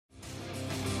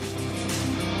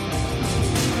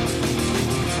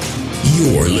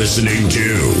You're listening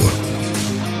to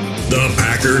the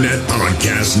Packernet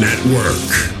Podcast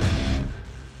Network.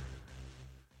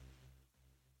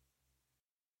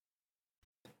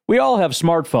 We all have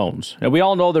smartphones, and we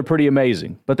all know they're pretty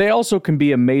amazing, but they also can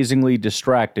be amazingly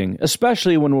distracting,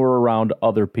 especially when we're around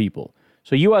other people.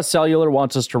 So US Cellular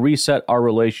wants us to reset our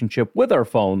relationship with our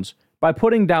phones by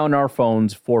putting down our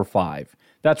phones for $5.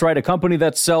 That's right, a company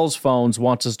that sells phones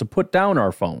wants us to put down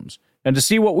our phones. And to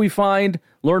see what we find,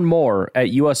 learn more at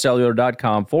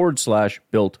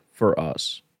uscellular.com/built for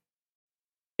us.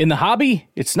 In the hobby,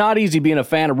 it's not easy being a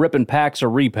fan of ripping packs or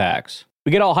repacks.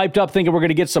 We get all hyped up thinking we're going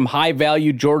to get some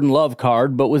high-value Jordan Love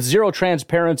card, but with zero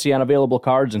transparency on available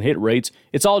cards and hit rates,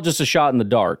 it's all just a shot in the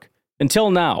dark.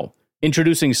 Until now,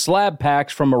 introducing slab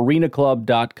packs from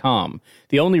arenaclub.com,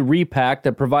 the only repack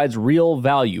that provides real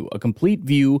value, a complete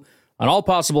view on all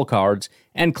possible cards,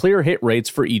 and clear hit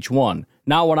rates for each one.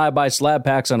 Now when I buy slab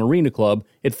packs on Arena Club,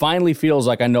 it finally feels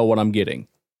like I know what I'm getting.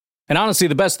 And honestly,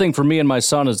 the best thing for me and my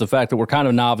son is the fact that we're kind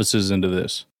of novices into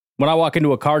this. When I walk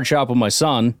into a card shop with my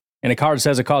son, and a card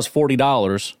says it costs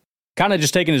 $40, kind of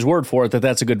just taking his word for it that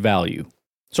that's a good value.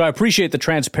 So I appreciate the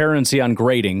transparency on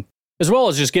grading, as well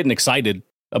as just getting excited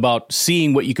about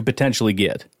seeing what you could potentially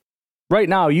get. Right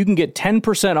now, you can get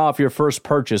 10% off your first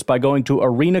purchase by going to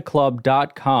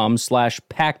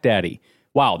arenaclub.com/packdaddy.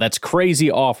 Wow, that's crazy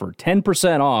offer.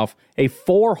 10% off a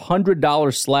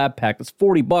 $400 slab pack. That's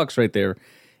 $40 right there.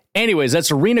 Anyways,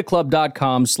 that's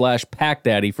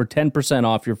arenaclub.com/packdaddy for 10%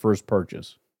 off your first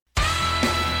purchase.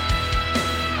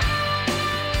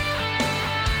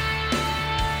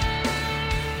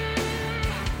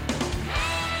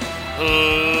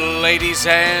 Ladies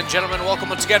and gentlemen, welcome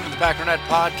once again to the Packernet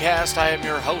Podcast. I am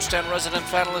your host and resident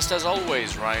fanalist, as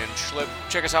always, Ryan Schlip.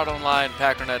 Check us out online,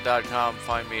 packernet.com.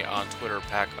 Find me on Twitter,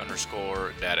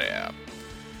 pack_data.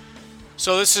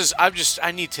 So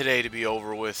I need today to be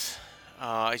over with.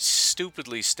 I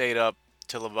stupidly stayed up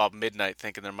till about midnight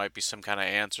thinking there might be some kind of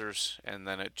answers, and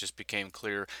then it just became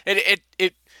clear.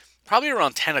 It probably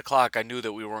around 10 o'clock I knew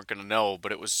that we weren't going to know,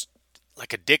 but it was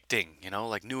like addicting,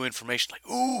 like new information, like,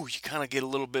 ooh, you kind of get a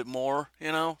little bit more,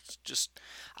 it's just,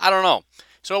 I don't know.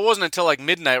 So it wasn't until like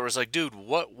midnight where I was like, dude,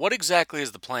 what exactly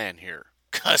is the plan here?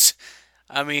 Because,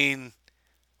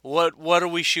 what are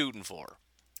we shooting for?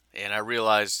 And I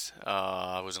realized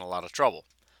I was in a lot of trouble.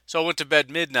 So I went to bed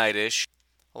midnight-ish,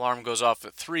 alarm goes off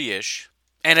at 3-ish,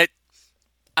 and it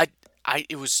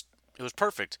was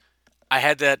perfect. I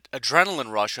had that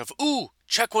adrenaline rush of, ooh,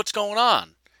 check what's going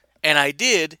on. And I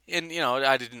did, and,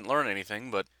 I didn't learn anything,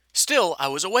 but still, I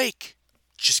was awake.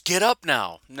 Just get up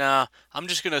now. Nah, I'm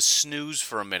just going to snooze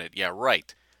for a minute. Yeah,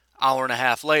 right. Hour and a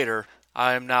half later,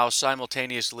 I am now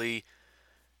simultaneously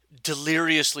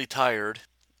deliriously tired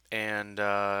and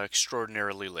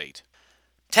extraordinarily late.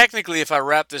 Technically, if I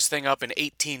wrap this thing up in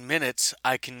 18 minutes,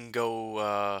 I can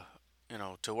go,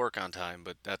 to work on time,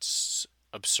 but that's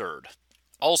absurd.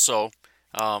 Also,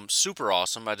 super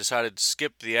awesome. I decided to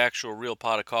skip the actual real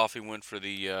pot of coffee, went for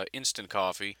the instant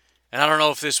coffee. And I don't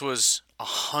know if this was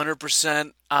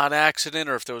 100% on accident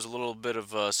or if there was a little bit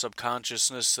of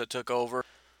subconsciousness that took over.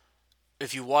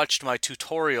 If you watched my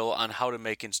tutorial on how to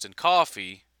make instant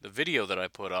coffee, the video that I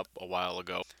put up a while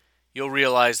ago, you'll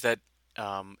realize that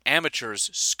amateurs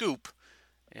scoop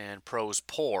and pros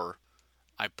pour.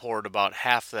 I poured about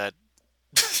half that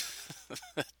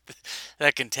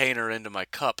that container into my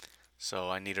cup.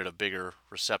 So I needed a bigger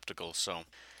receptacle. So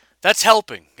that's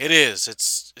helping. It is.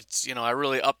 It's I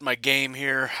really upped my game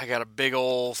here. I got a big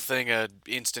old thing of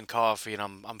instant coffee, and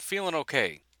I'm feeling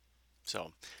okay.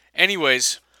 So,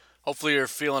 anyways, hopefully you're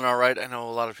feeling all right. I know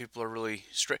a lot of people are really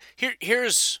straight.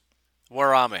 Here's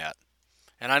where I'm at.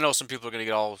 And I know some people are going to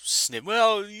get all snip.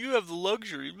 Well, you have the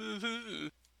luxury.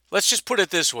 Let's just put it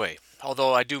this way.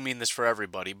 Although I do mean this for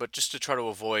everybody, but just to try to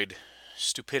avoid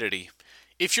stupidity.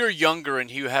 If you're younger and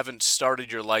you haven't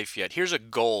started your life yet, here's a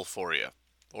goal for you,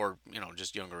 or,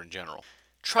 just younger in general.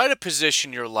 Try to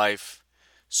position your life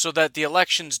so that the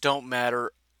elections don't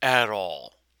matter at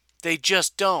all. They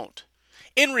just don't.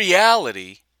 In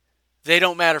reality, they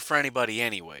don't matter for anybody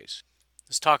anyways. I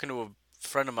was talking to a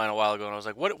friend of mine a while ago, and I was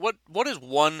like, what is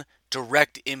one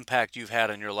direct impact you've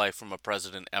had on your life from a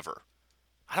president ever?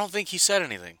 I don't think he said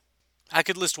anything. I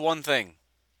could list one thing.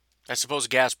 I suppose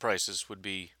gas prices would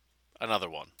be another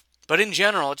one. But in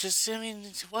general,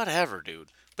 it's whatever, dude.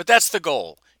 But that's the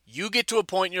goal. You get to a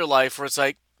point in your life where it's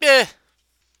like,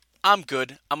 I'm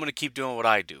good. I'm going to keep doing what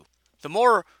I do. The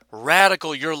more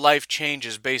radical your life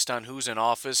changes based on who's in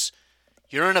office,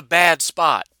 you're in a bad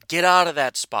spot. Get out of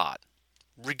that spot.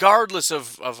 Regardless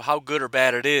of how good or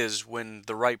bad it is when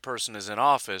the right person is in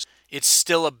office, it's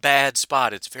still a bad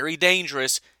spot. It's very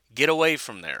dangerous. Get away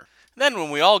from there. Then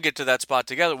when we all get to that spot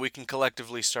together, we can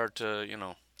collectively start to,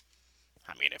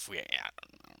 I mean, if we, yeah,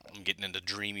 I'm getting into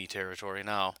dreamy territory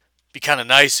now. Be kind of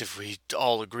nice if we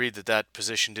all agreed that that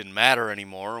position didn't matter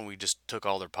anymore and we just took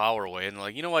all their power away and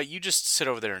like, you know what, you just sit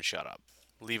over there and shut up.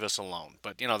 Leave us alone.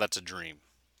 But, that's a dream.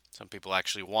 Some people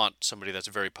actually want somebody that's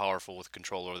very powerful with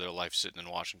control over their life sitting in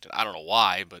Washington. I don't know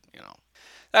why, but,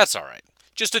 that's all right.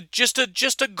 Just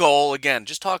a goal, again,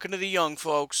 just talking to the young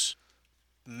folks.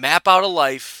 Map out a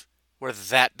life where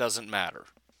that doesn't matter.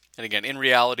 And again, in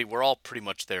reality, we're all pretty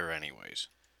much there anyways.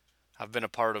 I've been a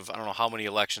part of, I don't know how many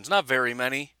elections, not very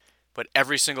many, but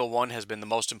every single one has been the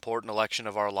most important election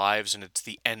of our lives, and it's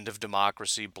the end of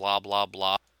democracy, blah, blah,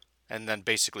 blah. And then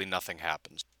basically nothing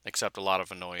happens, except a lot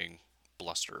of annoying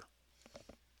bluster.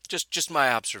 Just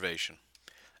my observation.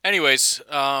 Anyways,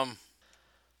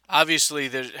 obviously,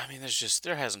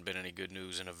 there hasn't been any good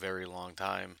news in a very long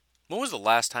time. When was the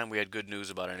last time we had good news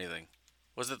about anything?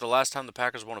 Was it the last time the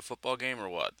Packers won a football game or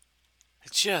what?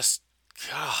 It's just,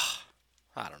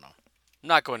 I don't know. I'm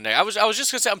not going negative. I was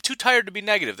just going to say, I'm too tired to be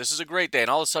negative. This is a great day. And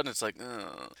all of a sudden it's like,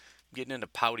 I'm getting into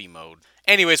pouty mode.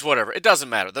 Anyways, whatever. It doesn't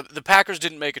matter. The Packers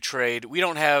didn't make a trade. We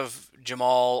don't have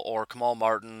Jamal or Kamal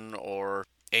Martin or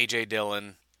A.J.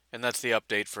 Dillon. And that's the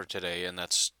update for today. And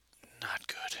that's not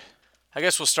good. I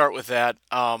guess we'll start with that.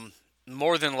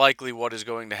 More than likely what is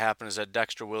going to happen is that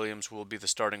Dexter Williams will be the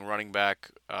starting running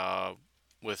back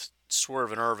with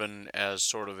Swerve and Irvin as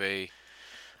sort of I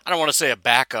don't want to say a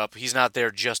backup. He's not there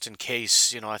just in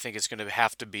case. I think it's going to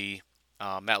have to be.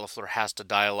 Matt LaFleur has to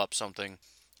dial up something.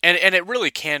 And it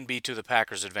really can be to the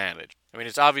Packers' advantage. I mean,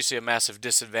 it's obviously a massive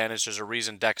disadvantage. There's a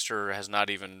reason Dexter has not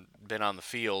even been on the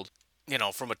field,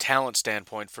 from a talent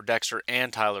standpoint for Dexter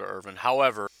and Tyler Irvin.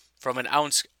 However, from an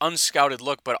unscouted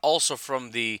look, but also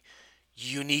from the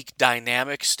unique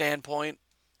dynamic standpoint.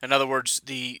 In other words,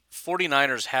 the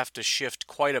 49ers have to shift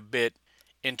quite a bit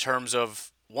in terms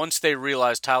of once they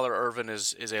realize Tyler Irvin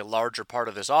is a larger part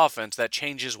of this offense, that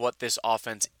changes what this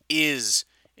offense is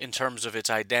in terms of its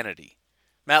identity.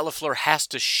 Matt LaFleur has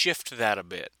to shift that a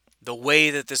bit, the way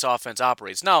that this offense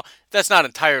operates. Now, that's not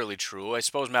entirely true. I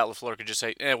suppose Matt LaFleur could just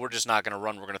say, we're just not going to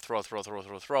run. We're going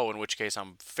to throw, in which case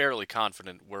I'm fairly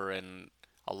confident we're in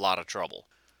a lot of trouble.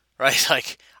 Right?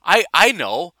 Like, I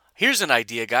know. Here's an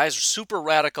idea, guys. Super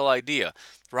radical idea.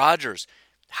 Rodgers,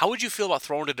 how would you feel about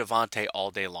throwing to Devontae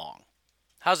all day long?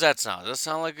 How's that sound? Does that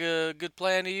sound like a good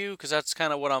plan to you? Because that's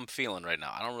kind of what I'm feeling right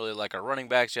now. I don't really like our running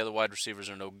backs. The other wide receivers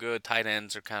are no good. Tight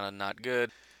ends are kind of not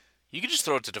good. You could just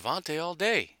throw it to Devontae all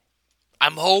day.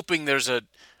 I'm hoping there's a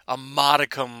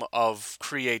modicum of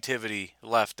creativity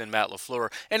left in Matt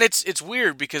LaFleur. And it's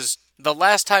weird because the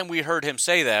last time we heard him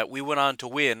say that, we went on to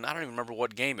win. I don't even remember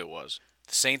what game it was.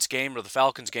 The Saints game or the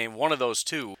Falcons game, one of those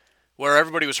two, where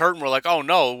everybody was hurt and we're like, oh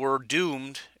no, we're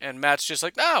doomed. And Matt's just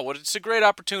like, it's a great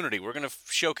opportunity. We're going to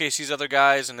showcase these other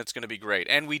guys and it's going to be great.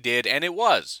 And we did, and it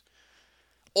was.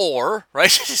 Or,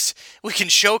 right, we can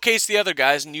showcase the other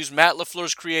guys and use Matt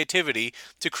LaFleur's creativity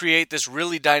to create this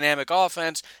really dynamic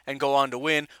offense and go on to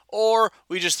win. Or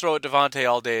we just throw at Devontae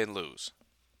all day and lose.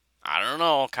 I don't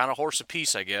know, kind of horse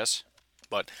apiece, I guess.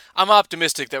 But I'm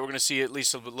optimistic that we're going to see at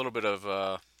least a little bit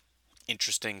of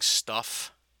interesting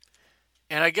stuff.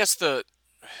 And I guess there's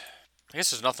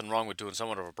nothing wrong with doing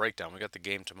somewhat of a breakdown. We got the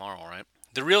game tomorrow, right?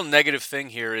 The real negative thing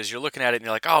here is you're looking at it and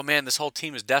you're like, oh man, this whole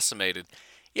team is decimated.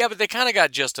 Yeah, but they kind of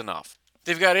got just enough.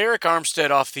 They've got Eric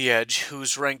Armstead off the edge,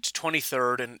 who's ranked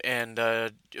 23rd, and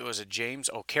was it James?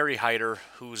 Oh, Kerry Hyder,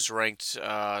 who's ranked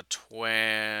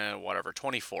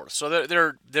 24th. So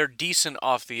they're decent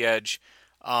off the edge.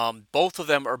 Both of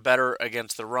them are better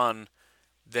against the run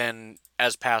than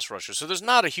as pass rushers. So there's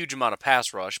not a huge amount of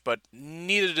pass rush, but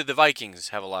neither do the Vikings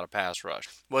have a lot of pass rush.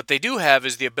 What they do have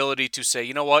is the ability to say,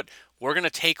 you know what, we're going to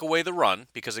take away the run,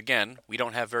 because again, we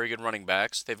don't have very good running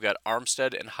backs. They've got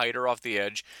Armstead and Hyder off the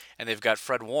edge, and they've got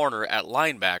Fred Warner at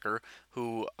linebacker,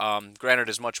 who, granted,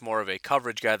 is much more of a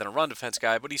coverage guy than a run defense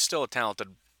guy, but he's still a talented,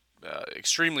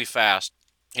 extremely fast.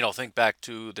 Think back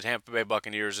to the Tampa Bay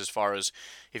Buccaneers as far as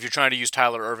if you're trying to use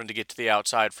Tyler Irvin to get to the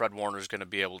outside, Fred Warner's going to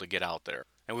be able to get out there.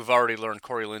 And we've already learned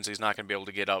Corey Linsley's not going to be able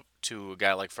to get up to a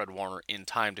guy like Fred Warner in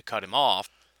time to cut him off.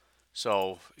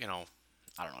 So, I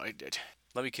don't know.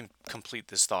 Let me complete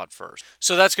this thought first.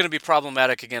 So that's going to be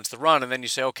problematic against the run. And then you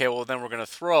say, okay, well, then we're going to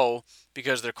throw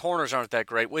because their corners aren't that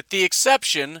great, with the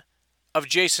exception of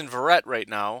Jason Verrett right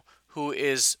now, who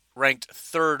is ranked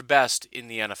third best in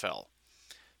the NFL.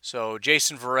 So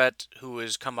Jason Verrett, who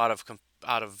has come out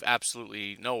of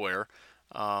absolutely nowhere.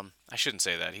 I shouldn't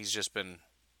say that. He's just been,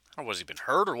 I don't know, was he been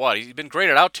hurt or what? He's been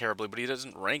graded out terribly, but he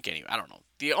doesn't rank any. I don't know.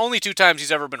 The only two times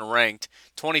he's ever been ranked,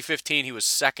 2015 he was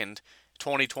second,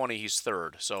 2020 he's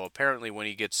third. So apparently when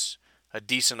he gets a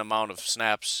decent amount of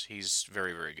snaps, he's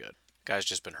very, very good. Guy's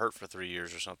just been hurt for 3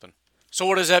 years or something. So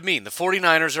what does that mean? The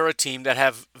 49ers are a team that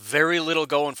have very little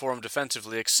going for them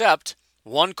defensively, except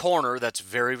one corner that's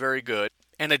very, very good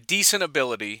and a decent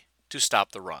ability to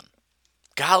stop the run.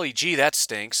 Golly gee, that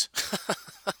stinks.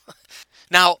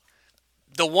 Now,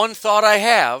 the one thought I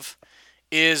have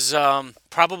is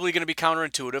probably going to be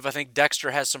counterintuitive. I think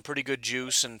Dexter has some pretty good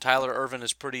juice, and Tyler Ervin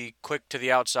is pretty quick to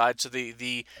the outside. So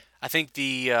I think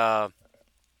the I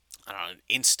don't know,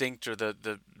 instinct or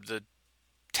the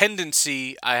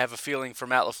tendency, I have a feeling, for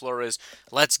Matt LaFleur is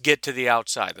let's get to the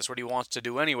outside. That's what he wants to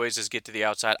do anyways, is get to the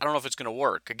outside. I don't know if it's going to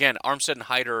work. Again, Armstead and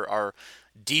Hyder are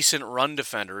decent run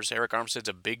defenders. Eric Armstead's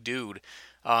a big dude.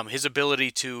 His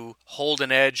ability to hold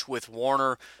an edge with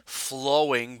Warner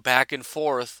flowing back and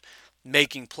forth,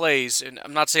 making plays, and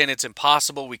I'm not saying it's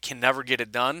impossible, we can never get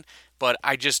it done, but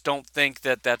I just don't think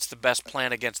that that's the best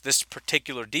plan against this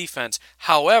particular defense.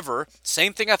 However,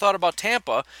 same thing I thought about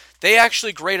Tampa. They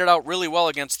actually graded out really well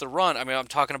against the run. I mean, I'm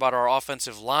talking about our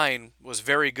offensive line was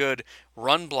very good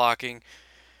run blocking.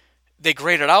 They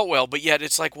graded out well, but yet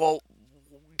it's like, well,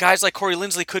 guys like Corey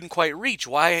Linsley couldn't quite reach.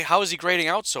 Why? How is he grading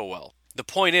out so well? The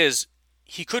point is,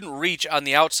 he couldn't reach on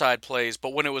the outside plays,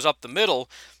 but when it was up the middle,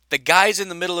 the guys in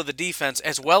the middle of the defense,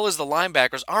 as well as the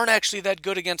linebackers, aren't actually that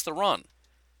good against the run.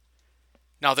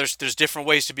 Now, there's different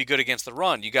ways to be good against the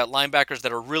run. You got linebackers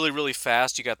that are really, really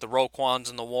fast. You got the Roquans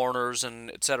and the Warners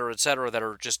and et cetera, that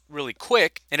are just really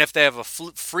quick. And if they have a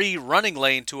free running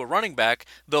lane to a running back,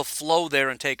 they'll flow there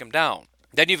and take him down.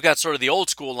 Then you've got sort of the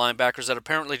old school linebackers that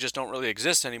apparently just don't really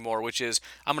exist anymore, which is,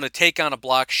 I'm going to take on a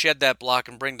block, shed that block,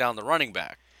 and bring down the running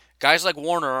back. Guys like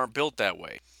Warner aren't built that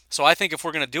way. So I think if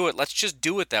we're going to do it, let's just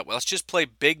do it that way. Let's just play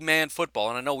big man football.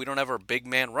 And I know we don't have our big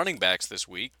man running backs this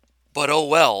week, but oh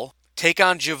well. Take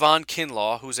on Javon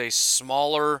Kinlaw, who's a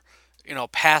smaller,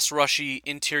 pass rushy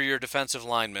interior defensive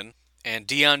lineman, and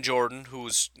Dion Jordan,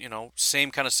 who's,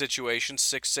 same kind of situation,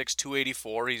 6'6",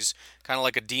 284. He's kind of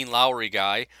like a Dean Lowry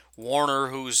guy. Warner,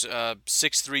 who's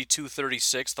 6'3",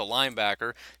 236, the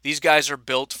linebacker. These guys are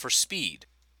built for speed.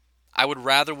 I would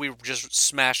rather we just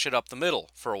smash it up the middle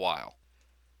for a while.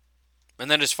 And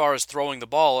then as far as throwing the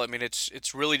ball, I mean,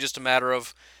 it's really just a matter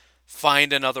of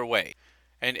find another way.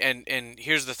 And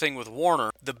here's the thing with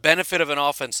Warner. The benefit of an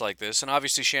offense like this, and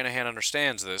obviously Shanahan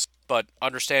understands this, but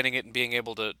understanding it and being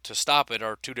able to stop it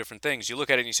are two different things. You look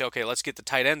at it and you say, okay, let's get the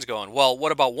tight ends going. Well,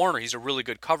 what about Warner? He's a really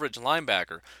good coverage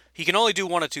linebacker. He can only do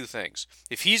one of two things.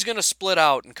 If he's going to split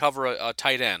out and cover a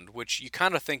tight end, which you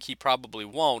kind of think he probably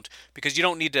won't, because you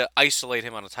don't need to isolate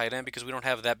him on a tight end because we don't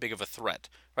have that big of a threat.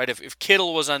 Right? If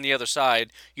Kittle was on the other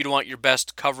side, you'd want your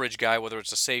best coverage guy, whether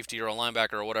it's a safety or a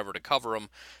linebacker or whatever, to cover him,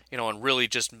 and really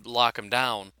just lock him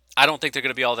down. I don't think they're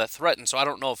going to be all that threatened, so I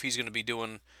don't know if he's going to be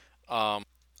doing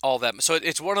all that. So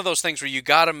it's one of those things where you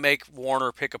got to make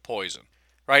Warner pick a poison,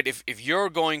 right? If you're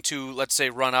going to, let's say,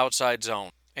 run outside zone,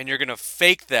 and you're going to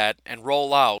fake that and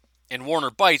roll out, and Warner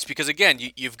bites, because again,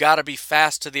 you've got to be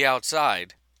fast to the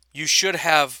outside, you should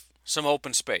have some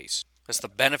open space. That's the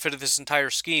benefit of this entire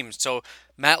scheme. So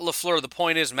Matt LaFleur, the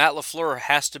point is, Matt LaFleur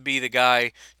has to be the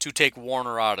guy to take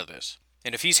Warner out of this.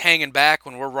 And if he's hanging back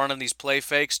when we're running these play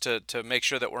fakes to make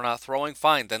sure that we're not throwing,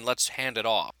 fine, then let's hand it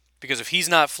off. Because if he's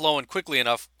not flowing quickly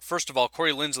enough, first of all,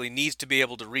 Corey Linsley needs to be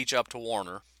able to reach up to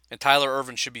Warner, and Tyler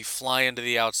Ervin should be flying to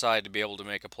the outside to be able to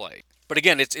make a play. But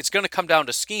again, it's going to come down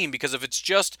to scheme, because if it's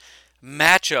just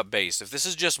matchup based, if this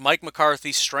is just Mike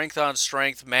McCarthy, strength on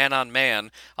strength, man on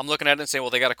man, I'm looking at it and saying, well,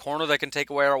 they got a corner that can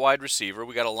take away our wide receiver,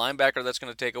 we got a linebacker that's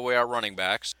going to take away our running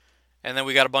backs, and then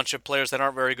we got a bunch of players that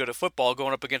aren't very good at football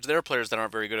going up against their players that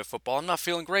aren't very good at football. I'm not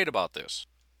feeling great about this.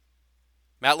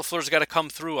 Matt LaFleur's got to come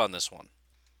through on this one.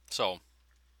 So,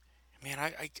 man,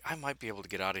 I might be able to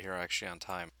get out of here actually on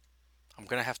time. I'm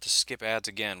going to have to skip ads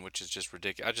again, which is just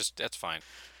ridiculous. That's fine.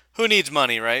 Who needs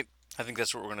money, right? I think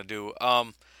that's what we're going to do.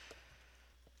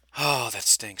 Oh, that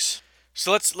stinks.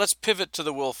 So let's pivot to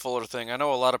the Will Fuller thing. I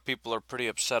know a lot of people are pretty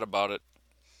upset about it.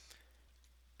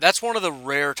 That's one of the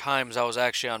rare times I was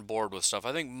actually on board with stuff.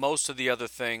 I think most of the other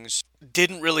things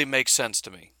didn't really make sense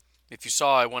to me. If you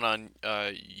saw, I went on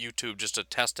YouTube just to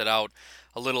test it out,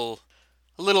 a little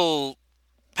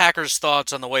Packers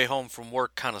thoughts on the way home from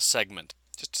work kind of segment,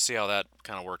 just to see how that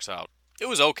kind of works out. It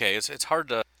was okay. It's hard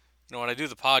to, when I do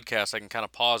the podcast, I can kind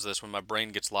of pause this when my brain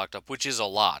gets locked up, which is a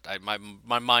lot.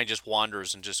 My mind just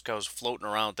wanders and just goes floating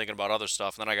around thinking about other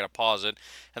stuff, and then I got to pause it,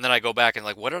 and then I go back and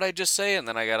like, what did I just say? And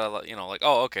then I got to,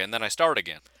 oh, okay, and then I start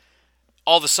again.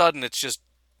 All of a sudden, it's just,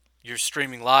 you're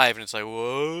streaming live, and it's like,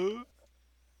 what?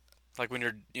 Like when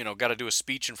you're, got to do a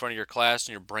speech in front of your class,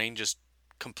 and your brain just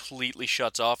completely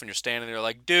shuts off and you're standing there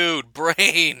like, dude,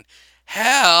 brain,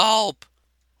 help.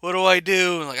 What do I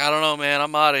do? Like, I don't know, man.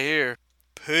 I'm out of here.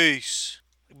 Peace.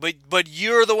 But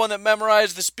you're the one that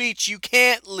memorized the speech. You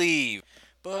can't leave.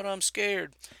 But I'm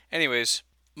scared. Anyways,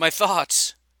 my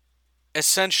thoughts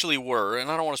essentially were,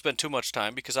 and I don't want to spend too much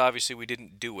time because obviously we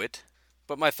didn't do it,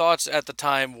 but my thoughts at the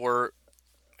time were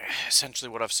essentially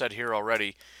what I've said here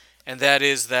already, and that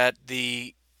is that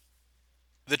the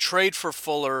trade for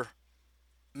Fuller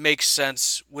makes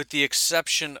sense with the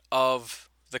exception of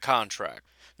the contract.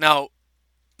 Now,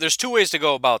 there's two ways to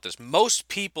go about this. Most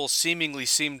people seemingly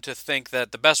seem to think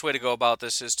that the best way to go about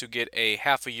this is to get a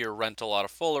half a year rental out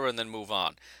of Fuller and then move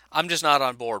on. I'm just not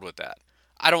on board with that.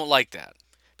 I don't like that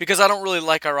because I don't really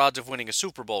like our odds of winning a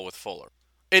Super Bowl with Fuller.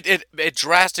 It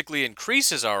drastically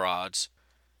increases our odds,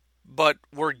 but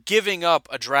we're giving up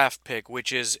a draft pick,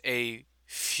 which is a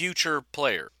future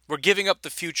player. We're giving up the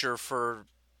future for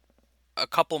a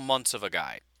couple months of a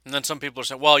guy. And then some people are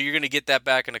saying, well, you're going to get that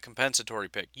back in a compensatory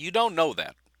pick. You don't know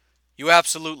that. You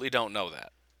absolutely don't know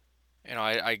that. You know,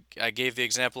 I gave the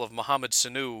example of Mohamed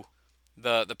Sanu.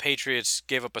 The Patriots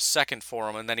gave up a second for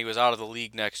him, and then he was out of the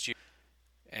league next year.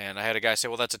 And I had a guy say,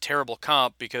 well, that's a terrible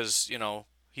comp because, you know,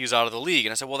 he was out of the league.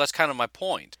 And I said, well, that's kind of my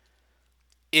point.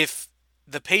 If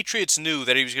the Patriots knew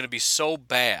that he was going to be so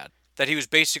bad that he was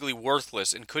basically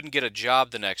worthless and couldn't get a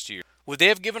job the next year, would they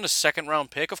have given a second-round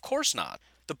pick? Of course not.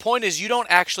 The point is you don't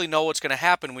actually know what's going to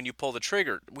happen when you pull the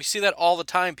trigger. We see that all the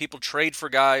time. People trade for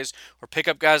guys or pick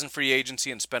up guys in free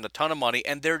agency and spend a ton of money,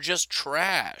 and they're just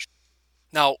trash.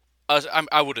 Now,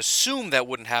 I would assume that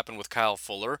wouldn't happen with Kyle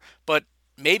Fuller, but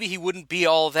maybe he wouldn't be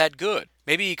all that good.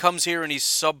 Maybe he comes here and he's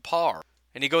subpar,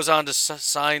 and he goes on to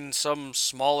sign some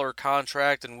smaller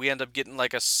contract, and we end up getting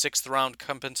like a 6th-round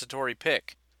compensatory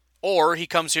pick. Or he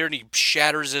comes here and he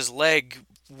shatters his leg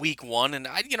week 1, and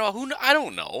I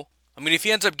don't know. I mean, if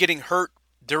he ends up getting hurt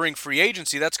during free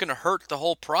agency, that's going to hurt the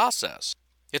whole process.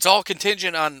 It's all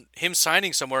contingent on him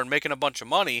signing somewhere and making a bunch of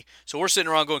money. So we're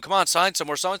sitting around going, come on, sign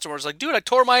somewhere, sign somewhere. It's like, dude, I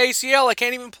tore my ACL. I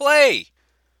can't even play.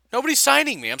 Nobody's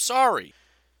signing me. I'm sorry.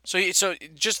 So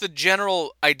just the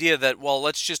general idea that, well,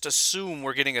 let's just assume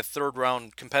we're getting a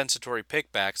 3rd-round compensatory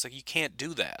pick back. It's like, you can't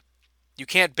do that. You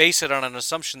can't base it on an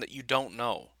assumption that you don't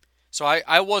know. So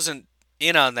I wasn't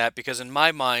in on that because in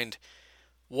my mind,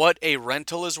 what a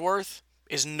rental is worth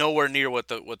is nowhere near what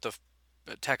the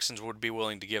Texans would be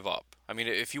willing to give up. I mean,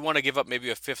 if you want to give up maybe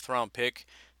a 5th-round pick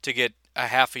to get a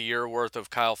half a year worth of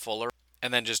Kyle Fuller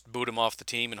and then just boot him off the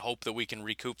team and hope that we can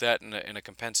recoup that in a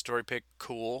compensatory pick,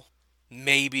 cool.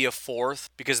 Maybe a 4th,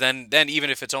 because then even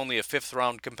if it's only a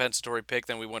 5th-round compensatory pick,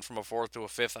 then we went from a 4th to a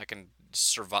 5th, I can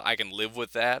survive. I can live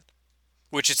with that.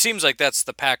 Which it seems like that's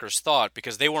the Packers' thought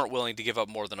because they weren't willing to give up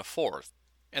more than a 4th.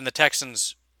 And the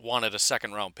Texans wanted a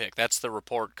 2nd-round pick. That's the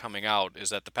report coming out, is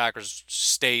that the Packers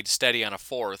stayed steady on a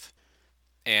 4th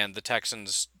and the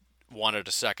Texans wanted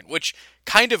a 2nd, which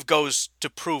kind of goes to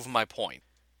prove my point.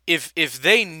 If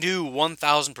they knew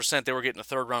 1,000% they were getting a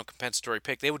 3rd-round compensatory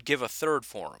pick, they would give a 3rd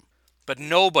for him. But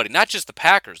nobody, not just the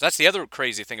Packers. That's the other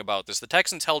crazy thing about this. The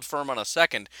Texans held firm on a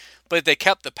 2nd, but they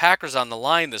kept the Packers on the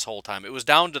line this whole time. It was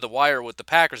down to the wire with the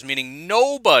Packers, meaning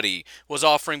nobody was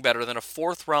offering better than a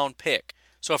 4th-round pick.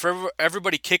 So if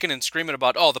everybody kicking and screaming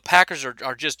about, oh, the Packers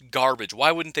are just garbage,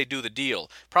 why wouldn't they do the deal?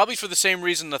 Probably for the same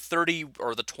reason the 30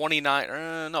 or the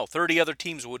 30 other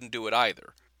teams wouldn't do it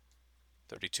either.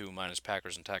 32 minus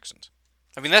Packers and Texans.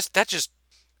 I mean, that's just...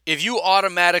 If you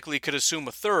automatically could assume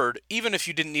a 3rd, even if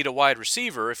you didn't need a wide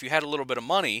receiver, if you had a little bit of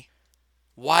money,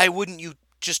 why wouldn't you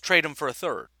just trade him for a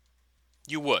 3rd?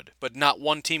 You would, but not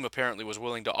one team apparently was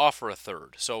willing to offer a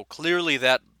 3rd. So clearly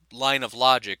that line of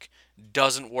logic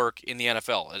doesn't work in the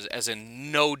NFL, as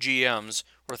in no GMs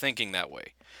were thinking that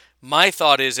way. My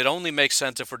thought is it only makes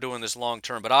sense if we're doing this long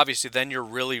term, but obviously then you're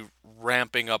really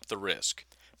ramping up the risk.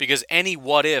 Because any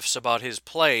what-ifs about his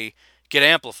play get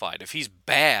amplified. If he's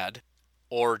bad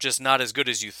or just not as good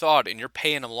as you thought, and you're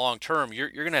paying him long term, you're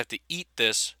going to have to eat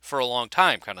this for a long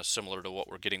time, kind of similar to what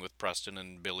we're getting with Preston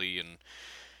and Billy and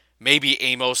maybe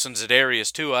Amos and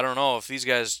Za'Darius too. I don't know. If these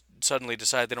guys suddenly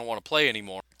decide they don't want to play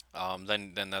anymore,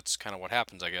 then that's kind of what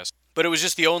happens, I guess. But it was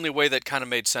just the only way that kind of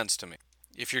made sense to me.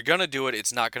 If you're going to do it,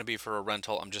 it's not going to be for a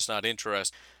rental. I'm just not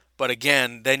interested. But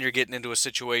again, then you're getting into a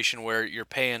situation where you're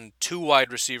paying 2 wide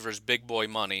receivers big boy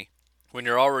money when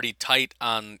you're already tight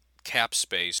on cap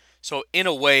space. So in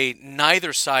a way,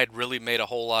 neither side really made a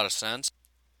whole lot of sense.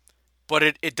 But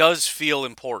it does feel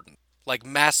important, like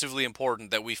massively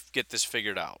important, that we get this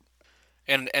figured out.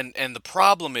 And the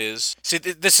problem is, see,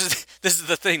 this is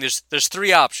the thing. There's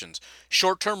 3 options.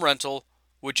 Short-term rental,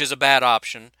 which is a bad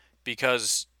option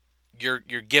because you're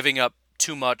giving up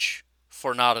too much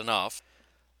for not enough.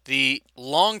 The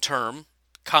long-term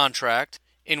contract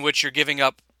in which you're giving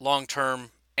up long-term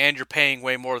and you're paying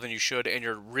way more than you should and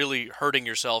you're really hurting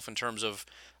yourself in terms of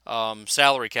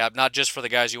salary cap, not just for the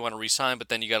guys you want to re-sign, but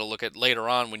then you got to look at later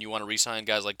on when you want to re-sign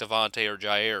guys like Davante or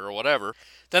Jair or whatever.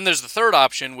 Then there's the third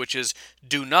option, which is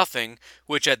do nothing,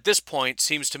 which at this point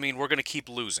seems to mean we're going to keep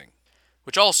losing,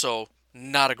 which also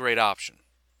not a great option.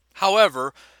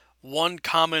 However, one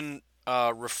common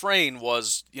refrain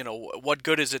was, what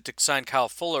good is it to sign Kyle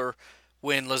Fuller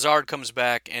when Lazard comes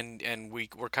back and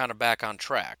we're kind of back on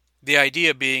track? The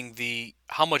idea being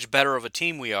how much better of a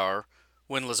team we are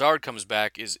when Lazard comes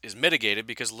back is mitigated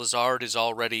because Lazard is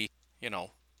already,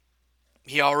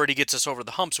 he already gets us over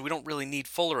the hump, so we don't really need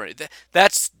Fuller.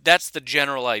 That's the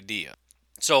general idea.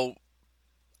 So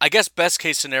I guess best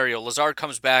case scenario, Lazard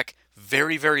comes back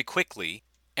very, very quickly,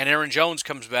 and Aaron Jones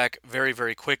comes back very,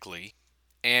 very quickly,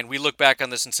 and we look back on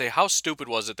this and say, how stupid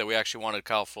was it that we actually wanted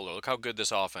Kyle Fuller? Look how good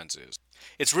this offense is.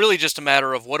 It's really just a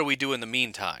matter of what do we do in the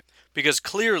meantime? Because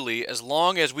clearly, as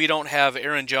long as we don't have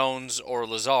Aaron Jones or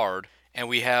Lazard, and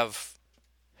we have,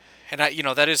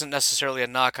 that isn't necessarily a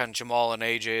knock on Jamal and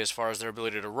AJ as far as their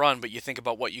ability to run, but you think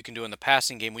about what you can do in the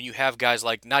passing game when you have guys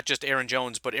like not just Aaron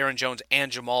Jones, but Aaron Jones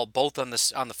and Jamal both on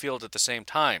the field at the same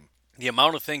time. The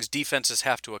amount of things defenses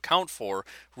have to account for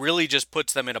really just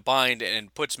puts them in a bind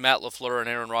and puts Matt LaFleur and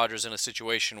Aaron Rodgers in a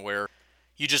situation where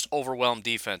you just overwhelm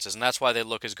defenses, and that's why they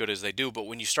look as good as they do. But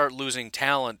when you start losing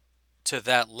talent to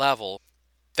that level,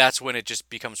 that's when it just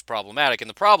becomes problematic. And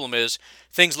the problem is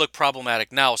things look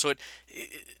problematic now. So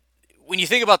when you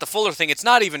think about the Fuller thing, it's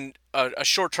not even a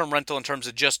short-term rental in terms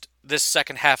of just this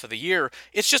second half of the year.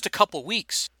 It's just a couple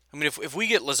weeks. I mean, if we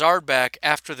get Lazard back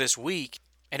after this week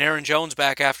and Aaron Jones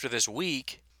back after this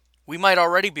week, we might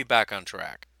already be back on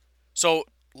track. So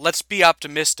let's be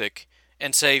optimistic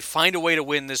and say find a way to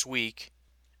win this week,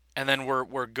 and then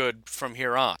we're good from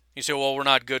here on. You say, well, we're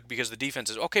not good because the defense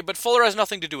is okay, but Fuller has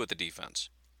nothing to do with the defense.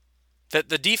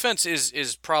 The defense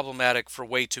is problematic for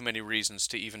way too many reasons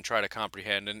to even try to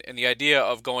comprehend. And the idea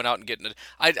of going out and getting it,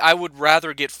 I would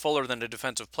rather get Fuller than a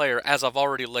defensive player, as I've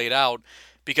already laid out,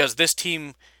 because this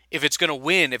team, if it's going to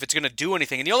win, if it's going to do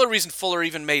anything, and the only reason Fuller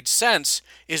even made sense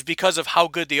is because of how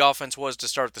good the offense was to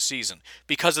start the season,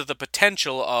 because of the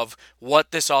potential of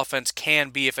what this offense can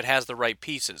be if it has the right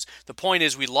pieces. The point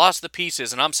is we lost the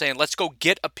pieces, and I'm saying let's go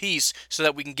get a piece so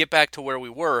that we can get back to where we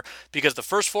were, because the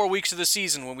first 4 weeks of the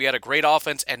season when we had a great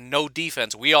offense and no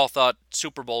defense, we all thought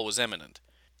Super Bowl was imminent.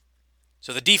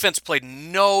 So the defense played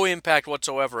no impact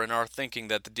whatsoever in our thinking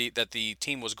that the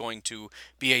team was going to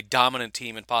be a dominant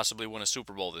team and possibly win a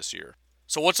Super Bowl this year.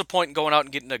 So what's the point in going out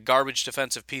and getting a garbage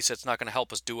defensive piece that's not going to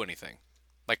help us do anything?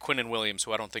 Like Quinnen Williams,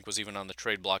 who I don't think was even on the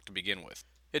trade block to begin with.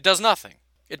 It does nothing.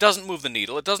 It doesn't move the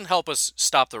needle. It doesn't help us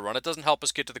stop the run. It doesn't help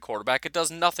us get to the quarterback. It does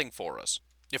nothing for us.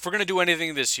 If we're going to do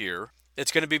anything this year,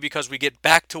 it's going to be because we get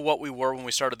back to what we were when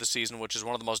we started the season, which is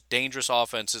one of the most dangerous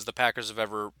offenses the Packers have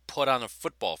ever put on a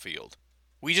football field.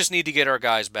 We just need to get our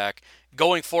guys back.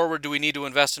 Going forward, do we need to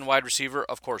invest in wide receiver?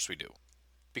 Of course we do.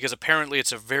 Because apparently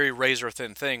it's a very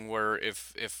razor-thin thing where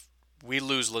if we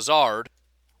lose Lazard,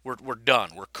 we're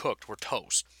done. We're cooked. We're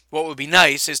toast. What would be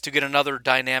nice is to get another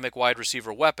dynamic wide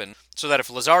receiver weapon so that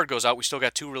if Lazard goes out, we still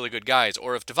got two really good guys.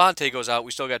 Or if Davante goes out,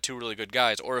 we still got two really good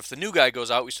guys. Or if the new guy goes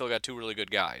out, we still got two really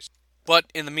good guys. But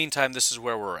in the meantime, this is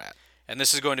where we're at. And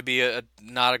this is going to be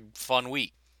not a fun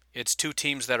week. It's two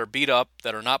teams that are beat up,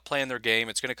 that are not playing their game.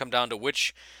 It's going to come down to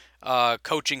which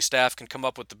coaching staff can come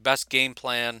up with the best game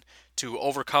plan to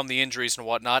overcome the injuries and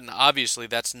whatnot, and obviously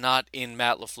that's not in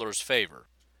Matt LaFleur's favor.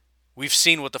 We've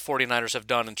seen what the 49ers have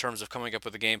done in terms of coming up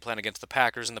with a game plan against the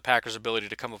Packers and the Packers' ability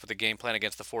to come up with a game plan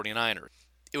against the 49ers.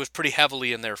 It was pretty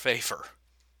heavily in their favor.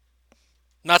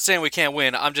 Not saying we can't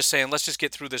win, I'm just saying let's just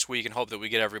get through this week and hope that we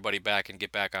get everybody back and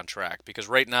get back on track, because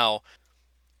right now,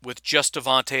 with just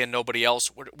Davante and nobody else,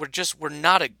 we're just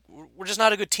not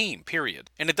a good team,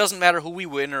 period. And it doesn't matter who we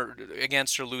win or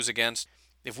against or lose against.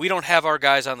 If we don't have our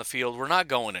guys on the field, we're not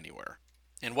going anywhere.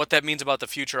 And what that means about the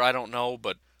future, I don't know,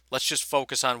 but let's just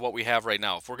focus on what we have right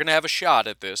now. If we're going to have a shot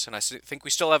at this, and I think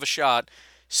we still have a shot,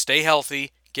 stay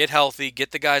healthy, get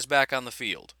the guys back on the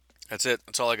field. That's it.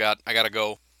 That's all I got. I got to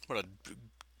go. What a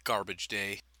garbage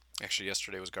day. Actually,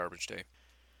 yesterday was garbage day.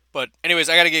 But anyways,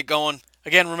 I got to get going.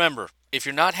 Again, remember, if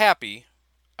you're not happy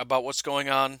about what's going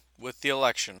on with the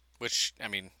election, which, I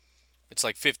mean, it's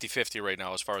like 50-50 right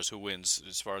now as far as who wins,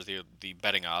 as far as the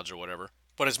betting odds or whatever.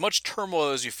 But as much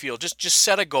turmoil as you feel, just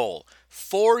set a goal.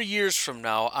 4 years from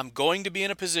now, I'm going to be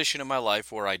in a position in my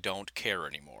life where I don't care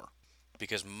anymore.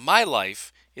 Because my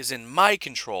life is in my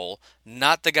control,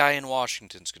 not the guy in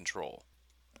Washington's control.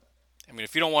 I mean,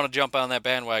 if you don't want to jump on that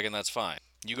bandwagon, that's fine.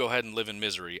 You go ahead and live in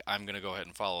misery. I'm going to go ahead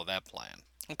and follow that plan.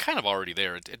 I'm kind of already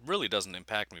there. It really doesn't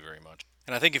impact me very much.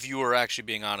 And I think if you were actually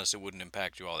being honest, it wouldn't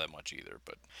impact you all that much either.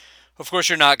 But of course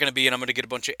you're not going to be, and I'm going to get a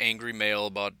bunch of angry mail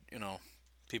about,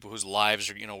 people whose lives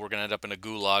are, we're going to end up in a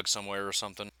gulag somewhere or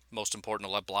something. Most important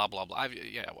blah, blah, blah.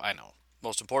 Yeah, I know.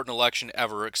 Most important election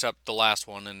ever, except the last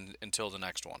one and until the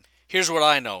next one. Here's what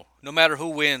I know. No matter who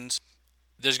wins,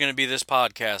 there's going to be this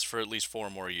podcast for at least 4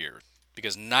 more years.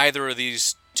 Because neither of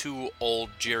these 2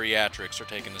 old geriatrics are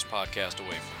taking this podcast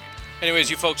away from me. Anyways,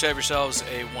 you folks have yourselves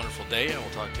a wonderful day, and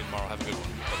we'll talk to you tomorrow. Have a good one.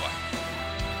 Bye-bye.